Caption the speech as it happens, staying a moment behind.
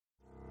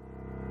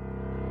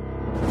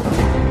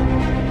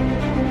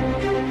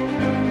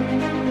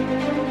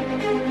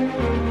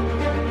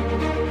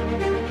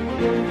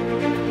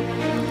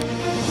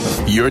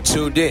You're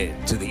tuned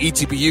in to the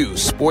ETBU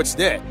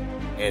Sportsnet,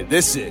 and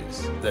this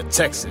is the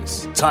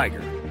Texas Tiger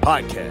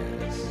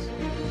Podcast.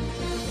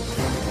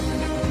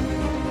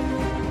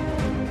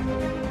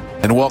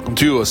 And welcome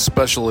to a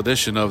special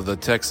edition of the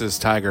Texas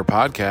Tiger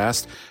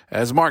Podcast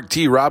as Mark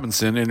T.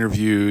 Robinson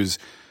interviews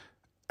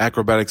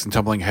acrobatics and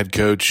tumbling head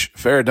coach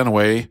Farrah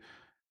Dunaway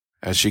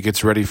as she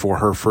gets ready for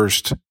her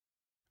first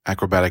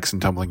acrobatics and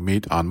tumbling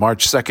meet on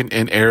March 2nd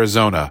in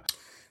Arizona.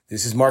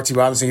 This is Mark T.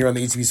 Robinson here on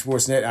the ETB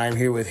Sportsnet. I am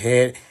here with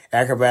head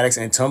acrobatics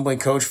and tumbling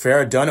coach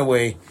Farrah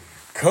Dunaway.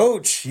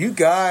 Coach, you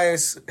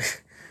guys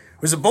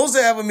were supposed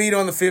to have a meet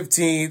on the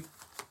 15th.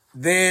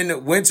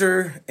 Then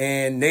winter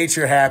and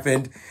nature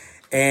happened.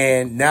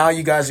 And now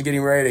you guys are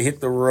getting ready to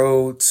hit the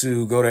road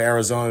to go to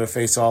Arizona to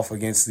face off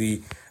against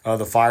the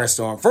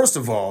Firestorm. First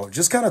of all,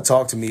 just kind of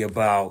talk to me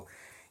about,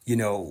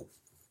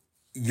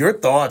 your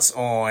thoughts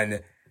on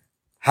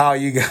how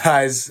you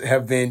guys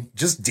have been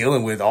just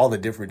dealing with all the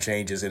different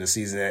changes in a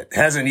season that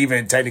hasn't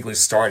even technically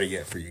started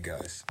yet for you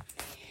guys.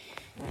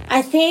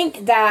 I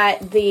think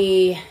that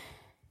the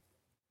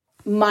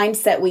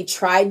mindset we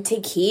tried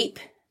to keep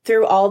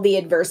through all the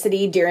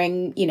adversity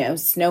during,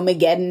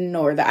 Snowmageddon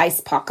or the ice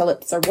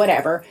apocalypse or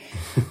whatever,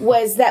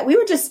 was that we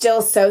were just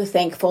still so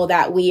thankful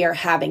that we are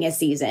having a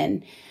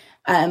season.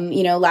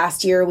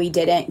 Last year we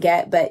didn't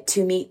get but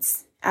 2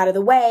 meets out of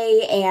the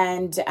way,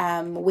 and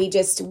we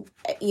just,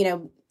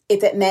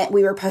 if it meant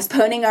we were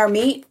postponing our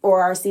meet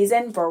or our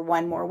season for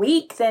one more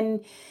week,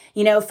 then,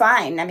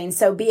 fine. I mean,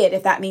 so be it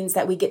if that means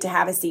that we get to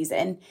have a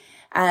season.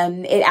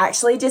 It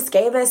actually just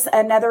gave us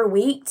another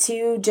week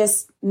to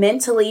just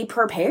mentally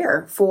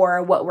prepare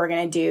for what we're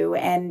going to do.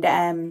 And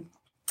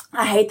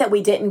I hate that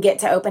we didn't get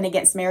to open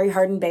against Mary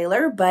Hardin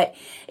Baylor, but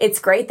it's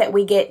great that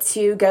we get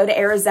to go to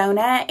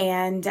Arizona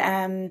and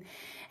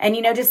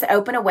just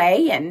open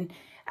away and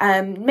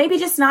maybe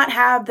just not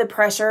have the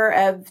pressure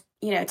of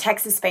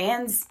Texas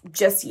fans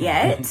just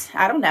yet.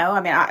 I don't know.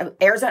 I mean,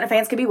 Arizona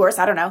fans could be worse.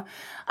 I don't know.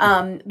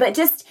 But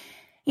just,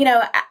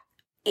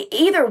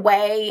 either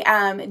way,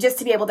 just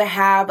to be able to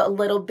have a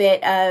little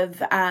bit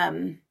of,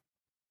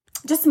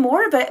 just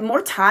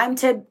more time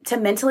to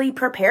mentally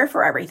prepare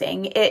for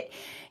everything.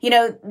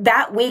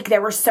 That week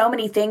there were so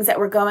many things that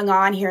were going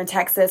on here in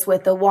Texas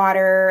with the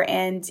water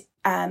and,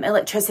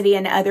 electricity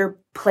and other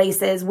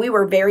places. We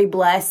were very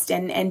blessed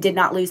and did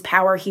not lose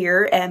power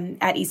here,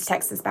 at East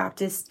Texas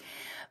Baptist.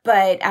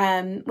 But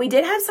we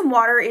did have some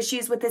water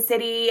issues with the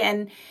city,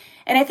 and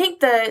I think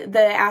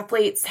the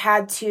athletes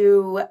had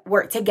to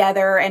work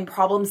together and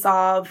problem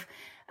solve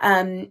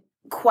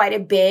quite a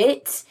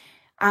bit.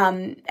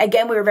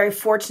 Again, we were very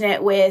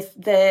fortunate with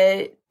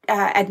the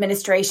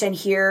administration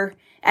here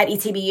at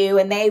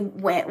ETBU, and they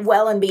went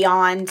well and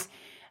beyond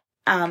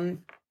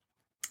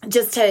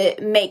just to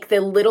make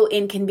the little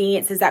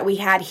inconveniences that we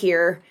had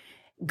here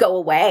go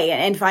away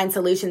and find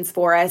solutions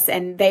for us.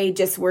 And they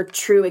just were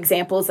true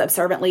examples of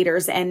servant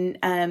leaders. And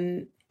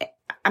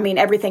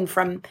everything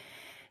from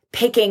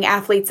picking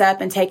athletes up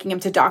and taking them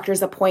to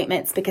doctor's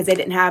appointments because they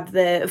didn't have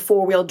the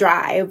 4-wheel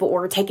drive,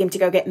 or taking them to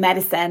go get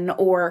medicine,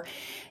 or,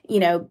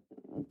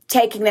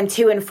 taking them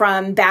to and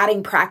from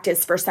batting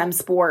practice for some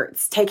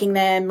sports, taking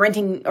them,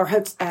 renting or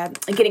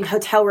getting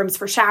hotel rooms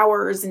for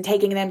showers, and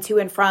taking them to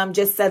and from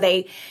just so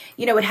they,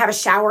 would have a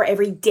shower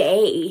every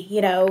day.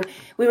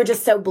 We were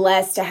just so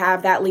blessed to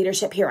have that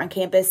leadership here on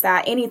campus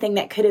that anything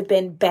that could have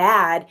been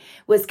bad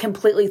was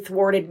completely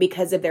thwarted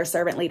because of their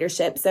servant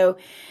leadership. So,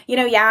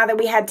 that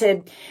we had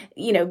to,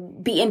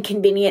 be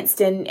inconvenienced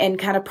and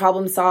kind of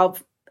problem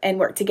solve and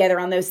work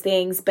together on those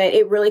things, but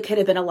it really could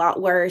have been a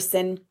lot worse.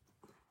 And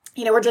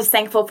we're just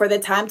thankful for the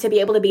time to be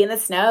able to be in the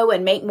snow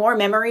and make more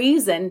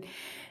memories. And,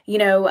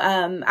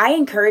 I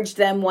encouraged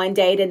them one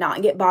day to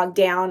not get bogged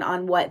down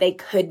on what they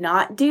could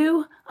not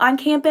do on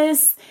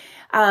campus,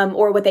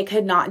 or what they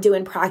could not do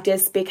in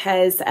practice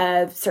because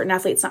of certain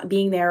athletes not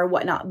being there or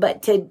whatnot,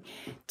 but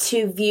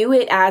to view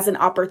it as an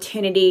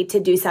opportunity to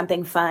do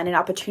something fun, an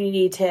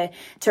opportunity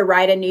to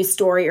write a new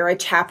story or a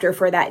chapter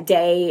for that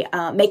day,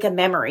 make a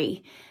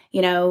memory.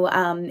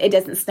 It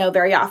doesn't snow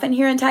very often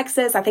here in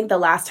Texas. I think the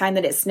last time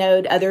that it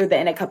snowed, other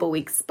than a couple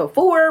weeks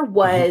before,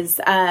 was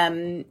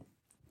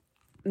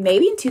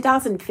maybe in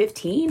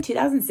 2015,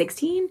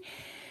 2016.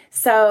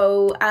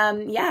 So,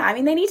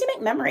 they need to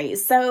make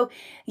memories. So,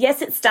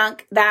 yes, it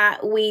stunk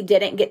that we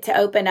didn't get to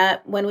open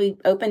up when we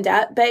opened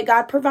up, but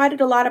God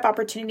provided a lot of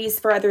opportunities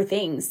for other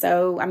things.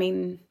 So,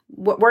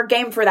 we're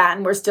game for that,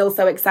 and we're still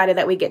so excited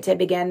that we get to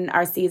begin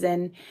our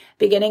season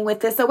beginning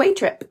with this away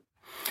trip.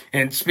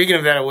 And speaking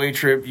of that away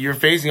trip, you're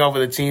facing off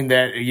with a team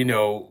that,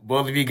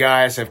 both of you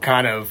guys have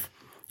kind of,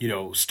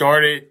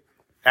 started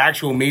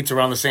actual meets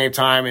around the same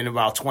time in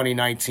about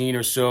 2019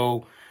 or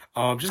so.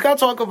 Just got to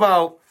talk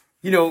about,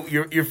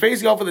 you're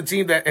facing off with a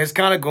team that has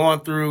kind of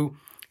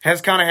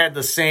had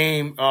the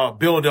same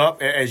build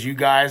up as you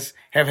guys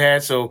have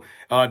had. So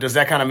does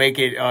that kind of make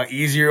it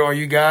easier on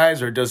you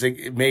guys, or does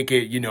it make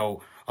it,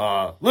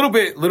 a little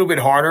bit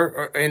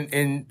harder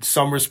in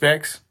some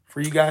respects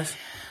for you guys?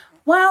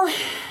 Well,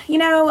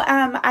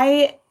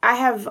 I I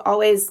have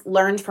always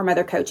learned from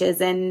other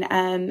coaches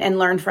and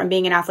learned from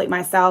being an athlete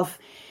myself,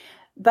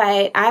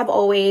 but I've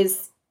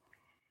always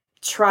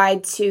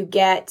tried to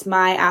get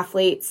my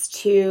athletes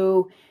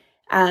to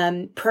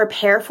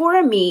prepare for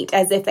a meet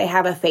as if they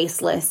have a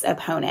faceless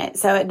opponent.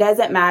 So it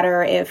doesn't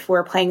matter if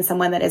we're playing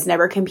someone that has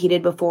never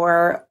competed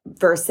before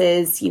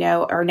versus,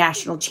 our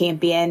national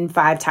champion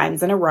 5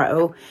 times in a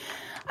row.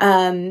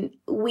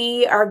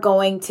 We are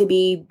going to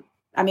be,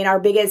 our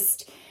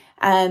biggest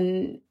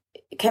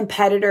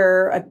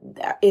competitor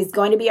is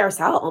going to be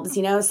ourselves,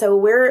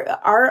 so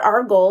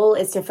our goal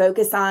is to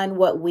focus on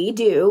what we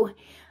do,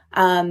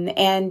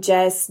 and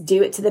just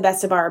do it to the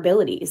best of our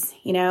abilities.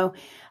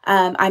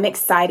 I'm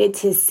excited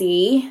to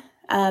see,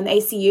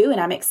 ACU,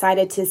 and I'm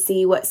excited to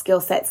see what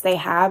skill sets they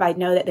have. I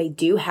know that they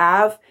do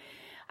have,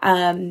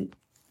 a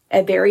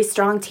very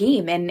strong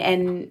team,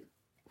 and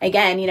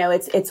again,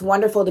 it's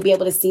wonderful to be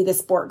able to see the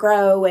sport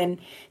grow and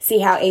see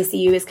how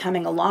ACU is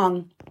coming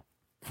along.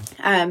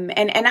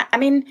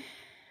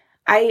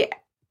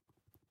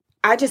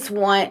 I just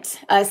want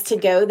us to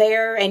go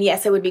there. And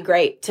yes, it would be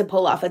great to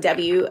pull off a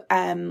W,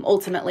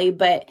 ultimately,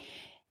 but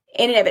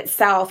in and of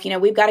itself,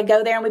 we've got to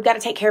go there and we've got to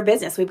take care of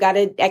business. We've got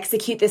to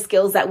execute the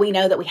skills that we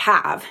know that we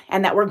have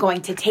and that we're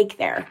going to take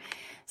there.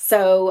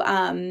 So,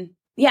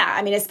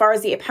 as far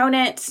as the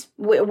opponent,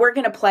 we're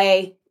going to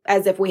play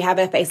as if we have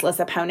a faceless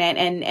opponent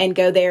and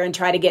go there and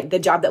try to get the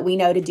job that we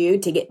know to do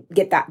to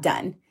get that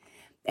done.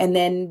 And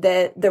then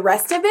the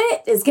rest of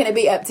it is going to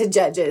be up to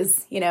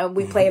judges.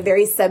 We play a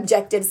very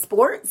subjective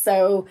sport.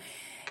 So,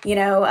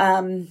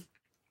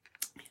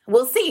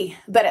 we'll see.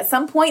 But at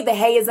some point, the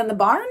hay is in the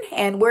barn,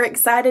 and we're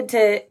excited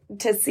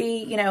to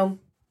see,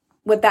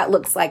 what that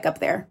looks like up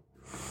there.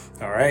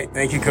 All right.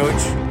 Thank you,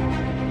 Coach.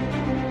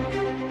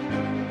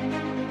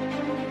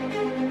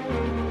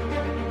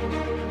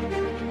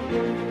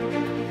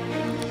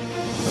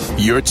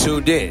 You're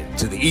tuned in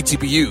to the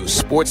ETBU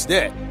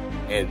Sportsnet,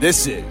 and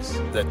this is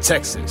the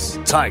Texas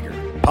Tiger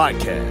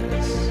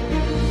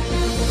Podcast.